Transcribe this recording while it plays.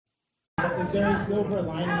Is there a silver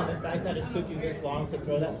lining in the fact that it took you this long to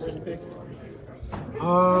throw that first pick?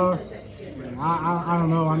 I don't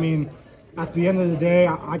know. I mean, at the end of the day,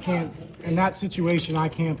 I can't, in that situation, I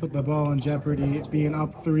can't put the ball in jeopardy. It's being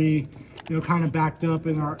up 3, kind of backed up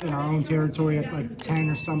in our own territory at like 10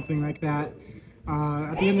 or something like that.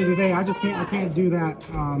 At the end of the day, I can't do that.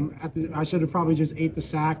 I should have probably just ate the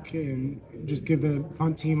sack and just give the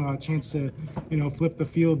punt team a chance to, flip the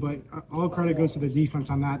field. But all credit goes to the defense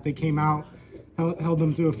on that. They came out, held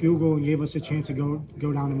them to a field goal, and gave us a chance to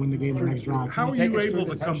go down and win the game the next drive. How are you able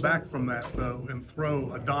to come back from that, though, and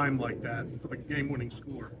throw a dime like that for the game-winning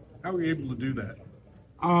score? How are you able to do that?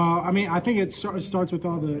 I mean, I think it starts with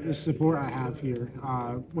all the support I have here,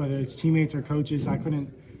 whether it's teammates or coaches. I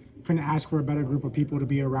couldn't ask for a better group of people to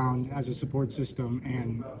be around as a support system.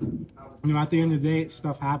 And at the end of the day,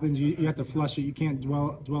 stuff happens. You have to flush it. You can't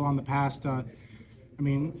dwell on the past. At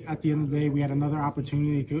the end of the day, we had another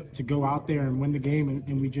opportunity to go out there and win the game,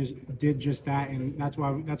 and we just did just that. And that's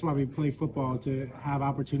why we play football, to have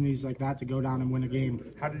opportunities like that to go down and win a game.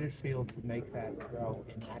 How did it feel to make that throw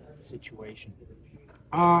in that situation?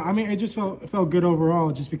 It just felt good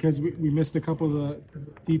overall, just because we missed a couple of the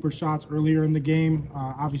deeper shots earlier in the game.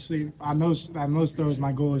 Obviously, on those throws,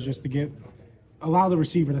 my goal is just to allow the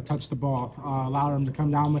receiver to touch the ball, allow them to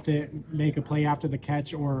come down with it, make a play after the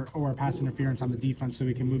catch, or pass interference on the defense so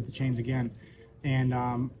we can move the chains again.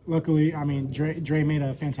 And luckily, Dre made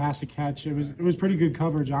a fantastic catch. It was pretty good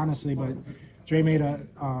coverage, honestly, but Dre made a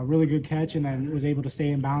really good catch and then was able to stay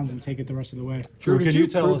in bounds and take it the rest of the way. Drew, can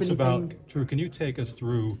you take us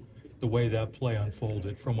through the way that play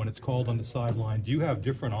unfolded from when it's called on the sideline? Do you have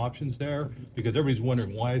different options there? Because everybody's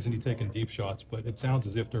wondering, why isn't he taking deep shots? But it sounds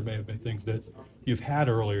as if there may have been things that you've had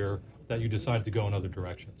earlier that you decided to go in other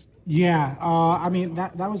directions. Yeah,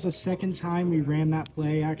 that was the second time we ran that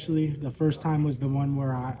play, actually. The first time was the one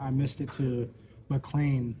where I missed it to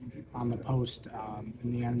McLean on the post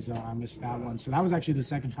in the end zone. I missed that one. So that was actually the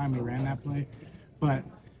second time we ran that play. But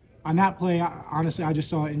on that play, honestly, I just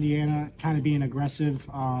saw Indiana kind of being aggressive.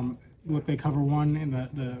 Look, they cover one, and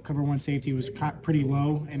the cover one safety was pretty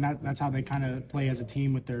low, and that's how they kind of play as a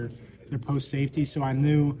team with their post safety. So I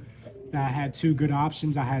knew that I had two good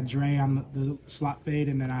options. I had Dre on the slot fade,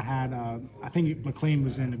 and then I had I think McLean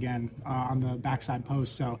was in again on the backside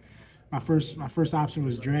post. So my first option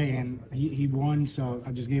was Dre, and he won, so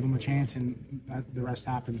I just gave him a chance, and the rest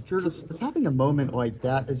happened. Sure, does having a moment like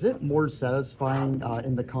that, is it more satisfying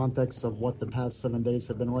in the context of what the past 7 days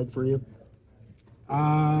have been like for you?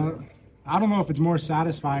 I don't know if it's more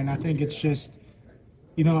satisfying. I think it's just,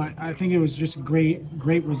 I think it was just great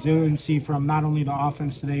resiliency from not only the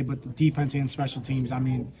offense today, but the defense and special teams.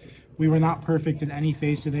 We were not perfect in any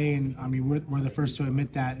phase today, and we're the first to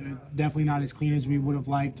admit that. Definitely not as clean as we would have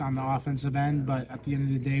liked on the offensive end, but at the end of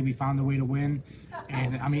the day, we found a way to win.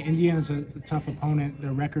 And Indiana's a tough opponent.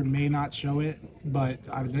 Their record may not show it, but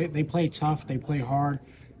they play tough, they play hard,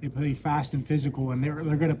 they play fast and physical, and they're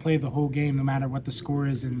going to play the whole game no matter what the score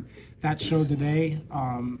is, and that showed today.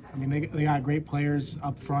 They got great players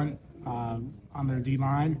up front on their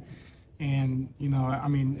D-line. And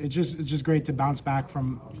it's just great to bounce back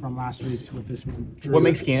from last week with this one. What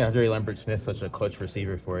makes Dre Lambert-Smith such a clutch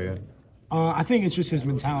receiver for you? I think it's just his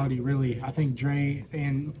mentality, really. I think Dre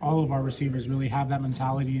and all of our receivers really have that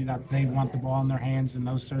mentality that they want the ball in their hands in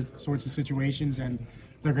those sorts of situations, and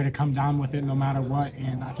they're going to come down with it no matter what.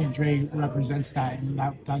 And I think Dre represents that, and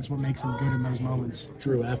that's what makes him good in those moments.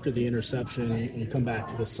 Drew, after the interception, you come back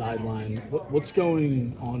to the sideline. What's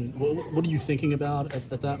going on? What are you thinking about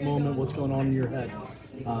at that moment? What's going on in your head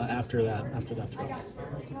after that throw?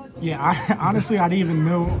 Yeah, honestly, I didn't even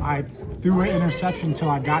know I threw an interception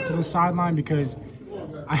until I got to the sideline, because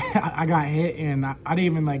I got hit, and I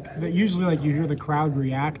didn't even usually you hear the crowd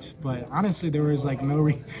react, but honestly there was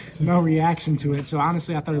no reaction to it. So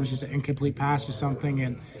honestly I thought it was just an incomplete pass or something,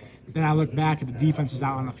 and then I look back at the defense is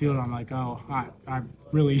out on the field, and I'm like, oh, I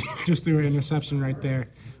really just threw an interception right there.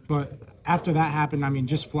 But after that happened,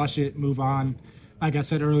 just flush it, move on. Like I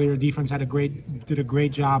said earlier, defense did a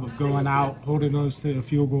great job of going out, holding those to the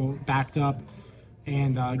field goal, backed up,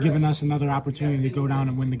 and giving us another opportunity to go down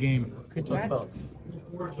and win the game.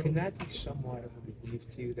 Can that be somewhat of a relief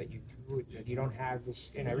to you that you threw it, that you don't have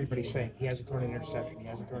this, and everybody's saying he hasn't thrown an interception,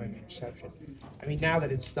 now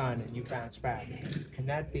that it's done and you bounce back, can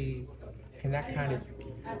that kind of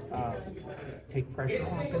take pressure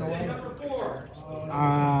off in a way?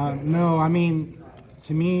 No,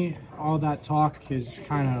 to me, all that talk is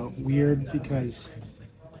kind of weird, because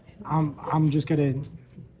I'm just gonna,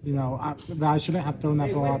 I shouldn't have thrown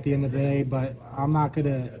that ball at the end of the day, but I'm not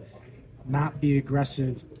gonna not be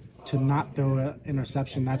aggressive to not throw an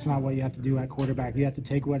interception. That's not what you have to do at quarterback. You have to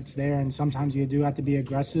take what's there, and sometimes you do have to be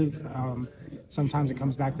aggressive. Sometimes it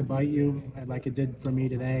comes back to bite you, like it did for me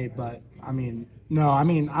today. But I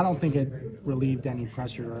don't think it relieved any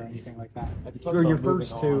pressure or anything like that. Drew, your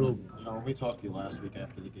first two. When we talked to you last week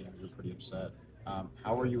after the game, you were pretty upset.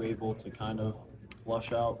 How were you able to kind of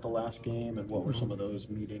flush out the last game, and what were some of those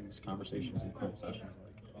meetings, conversations, and film sessions like?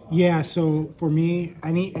 Yeah, so for me,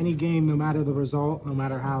 any game, no matter the result, no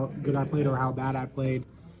matter how good I played or how bad I played,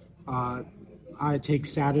 I take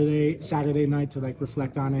Saturday night to like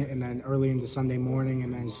reflect on it, and then early into Sunday morning,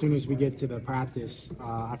 and then as soon as we get to the practice,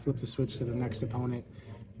 I flip the switch to the next opponent.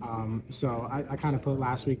 So I kind of put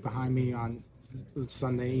last week behind me on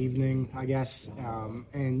Sunday evening, I guess,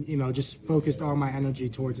 and just focused all my energy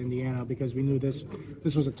towards Indiana because we knew this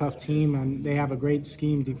was a tough team, and they have a great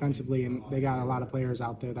scheme defensively, and they got a lot of players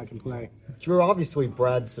out there that can play. Drew, obviously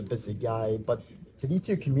Brad's a busy guy, but did you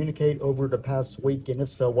two communicate over the past week? And if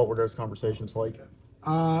so, what were those conversations like?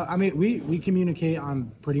 We communicate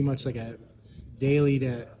on pretty much like a daily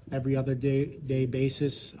to every other day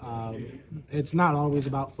basis. It's not always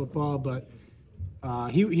about football, but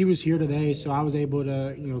he was here today, so I was able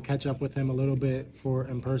to catch up with him a little bit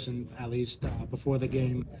in person at least before the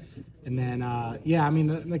game, and then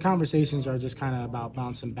the conversations are just kind of about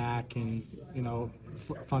bouncing back and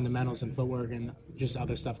fundamentals and footwork and just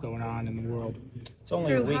other stuff going on in the world. It's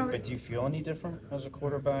only a week, but do you feel any different as a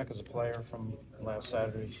quarterback, as a player from last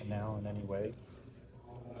Saturday to now in any way?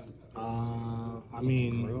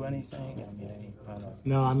 Grew anything? Any kind of...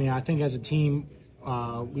 No, I think as a team,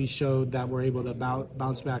 we showed that we're able to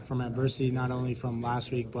bounce back from adversity, not only from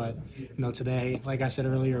last week, but today. Like I said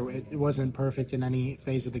earlier, it wasn't perfect in any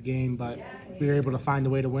phase of the game, but we were able to find a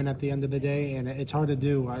way to win at the end of the day, and it's hard to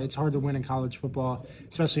do. It's hard to win in college football,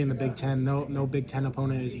 especially in the Big Ten. No Big Ten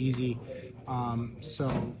opponent is easy.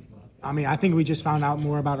 I think we just found out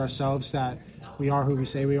more about ourselves, that we are who we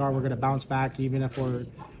say we are. We're going to bounce back, even if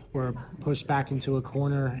we're pushed back into a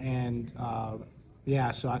corner, and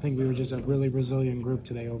so I think we were just a really resilient group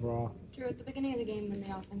today overall. Drew, at the beginning of the game, when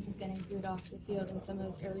the offense is getting booed off the field in some of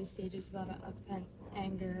those early stages, a lot of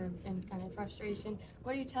anger and kind of frustration,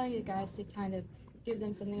 what are you telling you guys to kind of give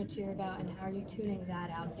them something to cheer about, and how are you tuning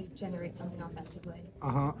that out to generate something offensively?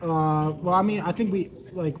 I think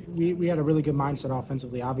we had a really good mindset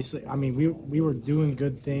offensively. Obviously, we were doing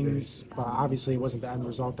good things, but obviously it wasn't the end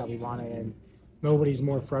result that we wanted, and nobody's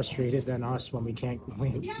more frustrated than us when we can't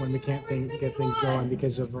get things going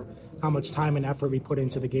because of how much time and effort we put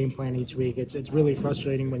into the game plan each week. It's really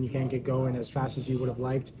frustrating when you can't get going as fast as you would have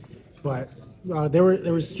liked. But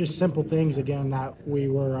there was just simple things again that we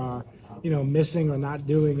were missing or not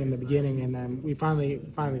doing in the beginning, and then we finally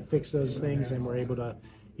fixed those things, and we're able to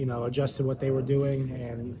adjust to what they were doing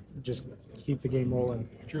and just keep the game rolling.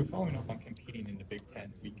 Drew, following up on competing in the Big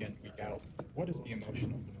Ten week in, week out, what is the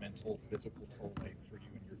emotional, the mental, physical toll like for you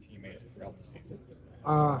and your teammates throughout the season?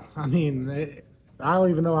 I don't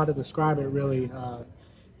even know how to describe it really.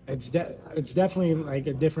 It's definitely like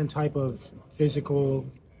a different type of physical,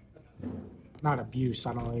 not abuse,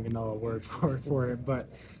 I don't even know a word for it, but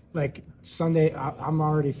like Sunday, I'm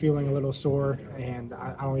already feeling a little sore, and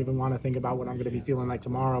I don't even want to think about what I'm going to be feeling like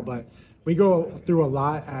tomorrow. But we go through a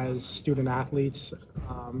lot as student athletes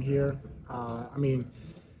here.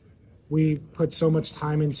 We put so much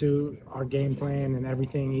time into our game plan and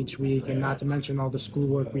everything each week, and not to mention all the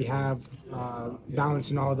schoolwork we have,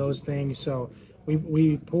 balancing all of those things. So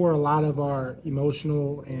we pour a lot of our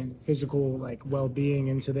emotional and physical well-being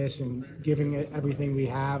into this, and giving it everything we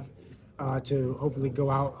have. To hopefully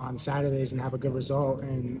go out on Saturdays and have a good result,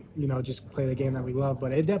 and just play the game that we love.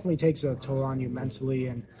 But it definitely takes a toll on you mentally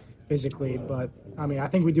and physically. But I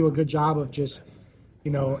think we do a good job of just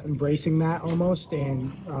embracing that almost,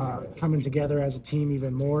 and coming together as a team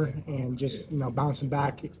even more, and just bouncing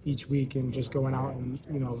back each week and just going out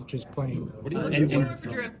and just playing. What do you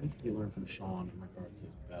learn from Sean in regard to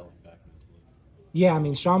battling back mentally?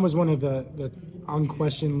 Yeah, Sean was one of the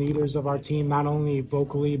unquestioned leaders of our team, not only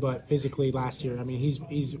vocally but physically last year.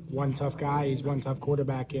 He's one tough guy, he's one tough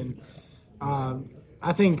quarterback, and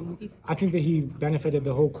I think that he benefited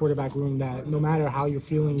the whole quarterback room, that no matter how you're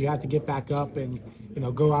feeling, you have to get back up and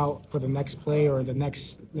go out for the next play or the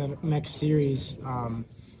next series,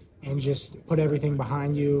 and just put everything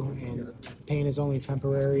behind you. And pain is only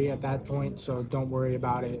temporary at that point, so don't worry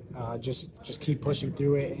about it. Just keep pushing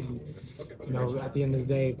through it, and at the end of the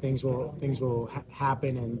day, things will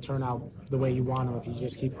happen and turn out the way you want them if you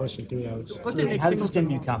just keep pushing through those. How does this game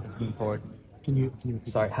give you confidence moving forward? Can you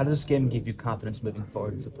Sorry, how does this game give you confidence moving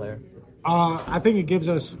forward as a player? I think it gives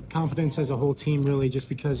us confidence as a whole team, really, just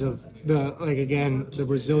because of the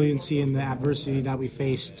resiliency and the adversity that we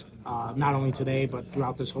faced, not only today but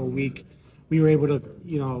throughout this whole week. We were able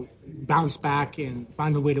to, bounce back and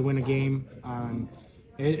find a way to win a game.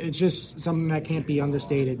 It's just something that can't be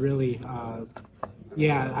understated, really.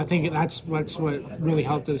 I think that's what really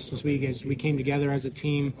helped us this week is we came together as a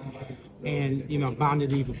team and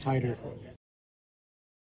bonded even tighter.